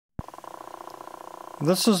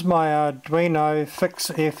This is my Arduino Fix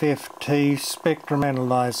FFT Spectrum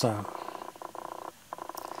Analyser.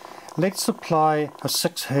 Let's apply a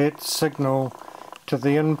 6 Hz signal to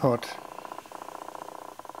the input.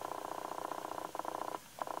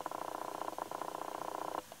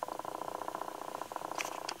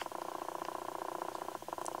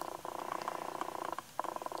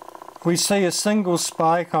 We see a single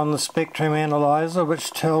spike on the spectrum analyzer which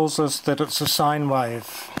tells us that it's a sine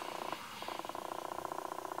wave.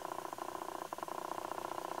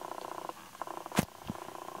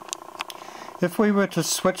 If we were to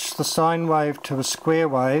switch the sine wave to a square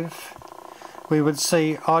wave, we would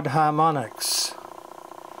see odd harmonics.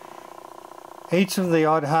 Each of the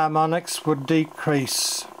odd harmonics would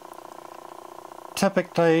decrease.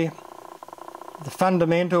 Typically, the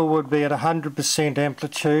fundamental would be at 100%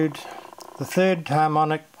 amplitude, the third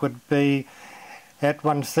harmonic would be at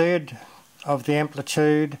 1/3 of the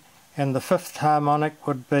amplitude, and the fifth harmonic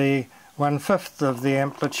would be 1/5 of the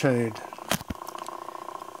amplitude.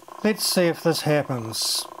 Let's see if this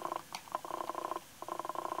happens.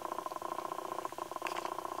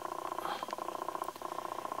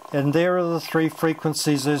 And there are the 3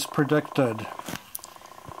 frequencies as predicted.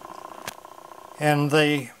 And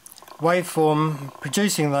the waveform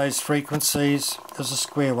producing those frequencies is a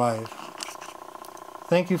square wave.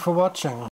 Thank you for watching.